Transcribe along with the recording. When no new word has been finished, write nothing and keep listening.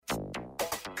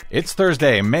It's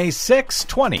Thursday, May 6,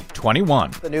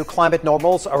 2021. The new climate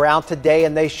normals are out today,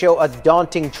 and they show a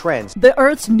daunting trend. The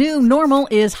Earth's new normal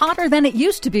is hotter than it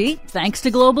used to be, thanks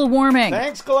to global warming.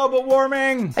 Thanks, global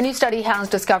warming. A new study has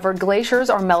discovered glaciers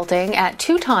are melting at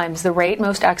 2 times the rate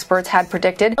most experts had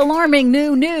predicted. Alarming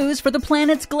new news for the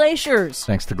planet's glaciers.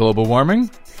 Thanks to global warming.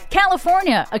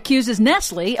 California accuses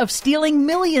Nestle of stealing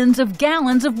millions of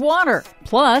gallons of water.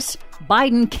 Plus,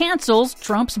 Biden cancels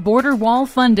Trump's border wall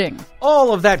funding.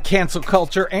 All of that cancel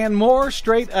culture and more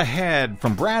straight ahead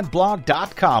from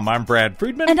BradBlog.com. I'm Brad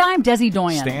Friedman. And I'm Desi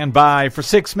Doyen. Stand by for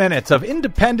 6 minutes of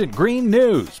independent green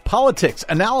news, politics,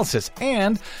 analysis,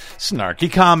 and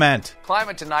snarky comment.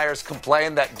 Climate deniers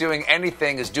complain that doing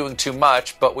anything is doing too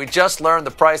much, but we just learned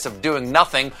the price of doing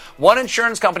nothing. One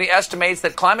insurance company estimates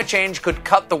that climate change could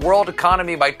cut the world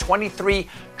economy by $23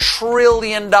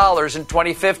 trillion in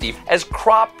 2050. As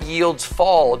crop yields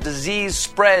fall, disease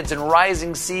spreads, and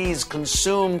rising seas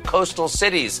consume coastal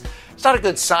cities. It's not a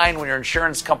good sign when your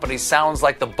insurance company sounds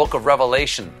like the Book of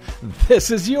Revelation.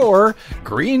 This is your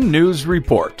Green News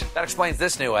Report. That explains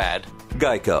this new ad.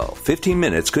 Geico. 15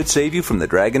 minutes could save you from the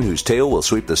dragon whose tail will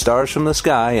sweep the stars from the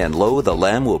sky, and lo, the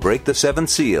lamb will break the seventh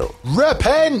seal.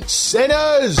 Repent,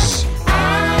 sinners!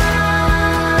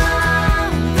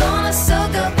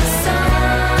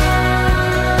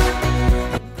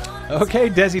 Okay,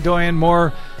 Desi Doyen,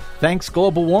 more thanks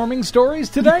global warming stories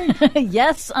today?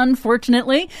 Yes,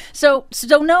 unfortunately. So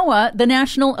NOAA, the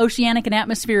National Oceanic and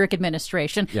Atmospheric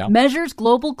Administration, measures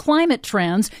global climate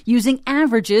trends using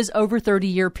averages over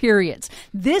 30-year periods.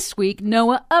 This week,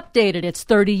 NOAA updated its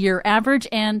 30-year average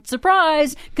and,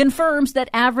 surprise, confirms that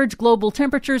average global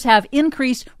temperatures have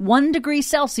increased 1 degree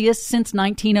Celsius since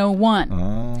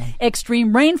 1901.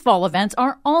 Extreme rainfall events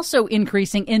are also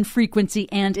increasing in frequency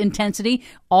and intensity,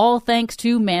 all thanks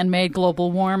to man-made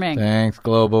global warming. Thanks,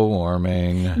 global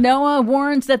warming. NOAA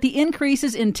warns that the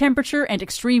increases in temperature and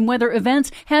extreme weather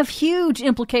events have huge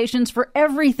implications for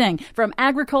everything from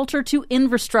agriculture to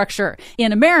infrastructure.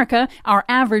 In America, our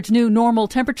average new normal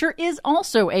temperature is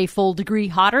also a full degree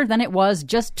hotter than it was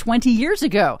just 20 years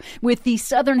ago, with the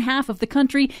southern half of the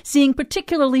country seeing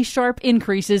particularly sharp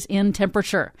increases in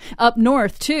temperature. Up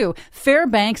north, too,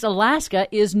 Fairbanks, Alaska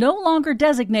is no longer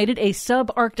designated a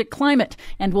subarctic climate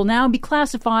and will now be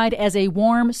classified as a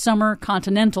warm summer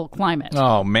continental climate.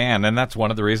 Oh, man. And that's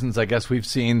one of the reasons I guess we've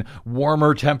seen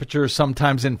warmer temperatures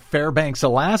sometimes in Fairbanks,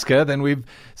 Alaska than we've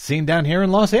seen down here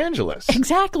in Los Angeles.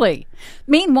 Exactly.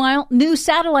 Meanwhile, new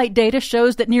satellite data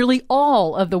shows that nearly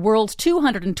all of the world's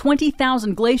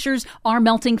 220,000 glaciers are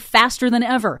melting faster than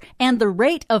ever, and the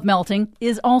rate of melting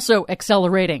is also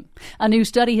accelerating. A new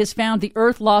study has found the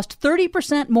Earth lost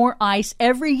 30% more ice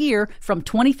every year from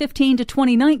 2015 to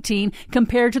 2019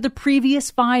 compared to the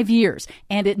previous 5 years.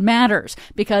 And it matters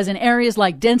because in areas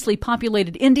like densely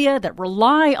populated India that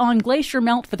rely on glacier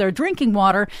melt for their drinking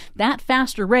water, that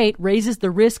faster rate raises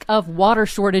the risk of water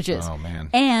shortages. Oh, man.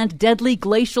 And deadly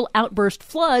glacial outburst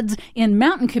floods in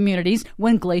mountain communities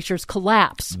when glaciers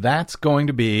collapse. That's going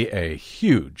to be a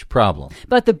huge problem.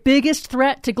 But the biggest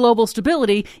threat to global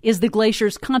stability is the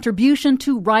glacier's contribution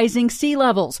to rising sea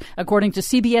levels, according to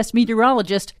CBS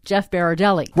meteorologist Jeff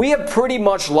Berardelli. We have pretty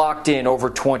much locked in over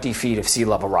 20 feet of sea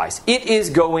level rise. It is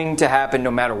going to happen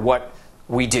no matter what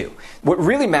we do. What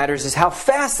really matters is how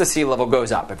fast the sea level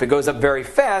goes up. If it goes up very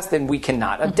fast, then we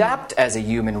cannot adapt as a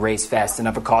human race fast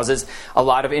enough. It causes a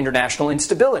lot of international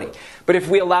instability. But if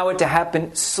we allow it to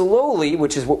happen slowly,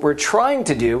 which is what we're trying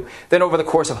to do, then over the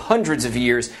course of hundreds of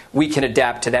years, we can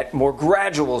adapt to that more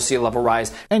gradual sea level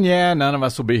rise. And yeah, none of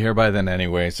us will be here by then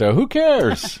anyway, so who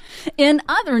cares? In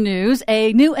other news,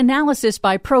 a new analysis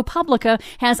by ProPublica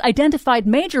has identified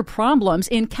major problems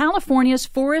in California's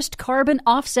forest carbon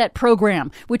offset program,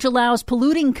 which allows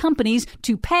polluting companies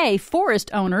to pay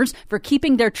forest owners for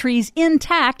keeping their trees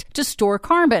intact to store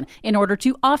carbon in order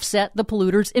to offset the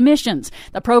polluters' emissions.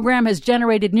 The program has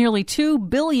generated nearly $2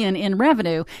 billion in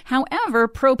revenue. However,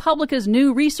 ProPublica's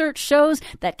new research shows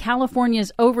that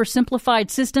California's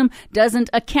oversimplified system doesn't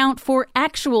account for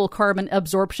actual carbon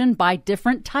absorption by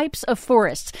different types of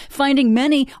forests, finding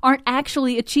many aren't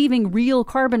actually achieving real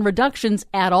carbon reductions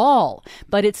at all.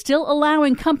 But it's still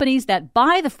allowing companies that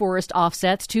buy the forest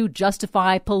offsets to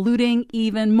justify polluting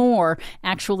even more,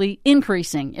 actually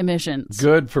increasing emissions.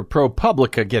 Good for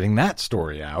ProPublica getting that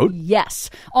story out. Yes.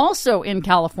 Also in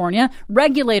California,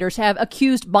 regulators have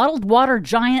accused bottled water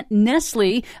giant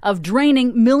Nestle of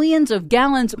draining millions of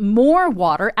gallons more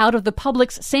water out of the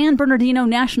public's San Bernardino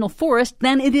National Forest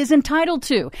than it is entitled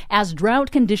to, as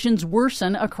drought conditions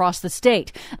worsen across the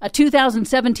state. A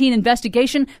 2017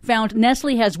 investigation found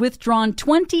Nestle has withdrawn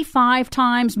 25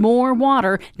 times more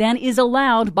water than is is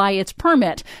allowed by its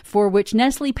permit, for which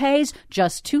Nestle pays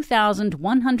just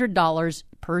 $2,100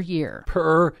 per year.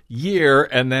 Per year.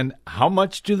 And then how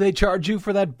much do they charge you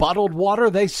for that bottled water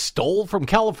they stole from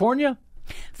California?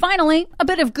 Finally, a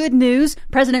bit of good news.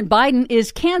 President Biden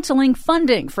is canceling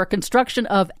funding for construction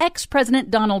of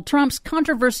ex-President Donald Trump's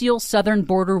controversial southern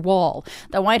border wall.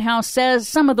 The White House says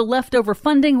some of the leftover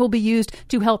funding will be used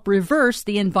to help reverse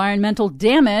the environmental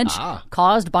damage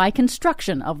caused by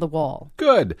construction of the wall.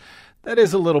 Good. That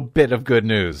is a little bit of good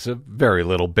news. A very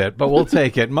little bit, but we'll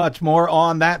take it. Much more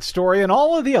on that story and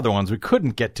all of the other ones we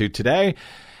couldn't get to today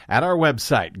at our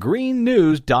website,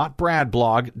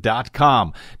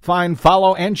 greennews.bradblog.com. Find,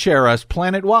 follow, and share us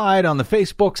planet-wide on the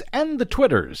Facebooks and the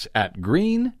Twitters at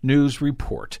Green News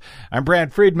Report. I'm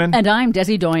Brad Friedman. And I'm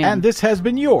Desi Doyen. And this has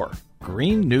been your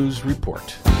Green News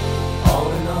Report.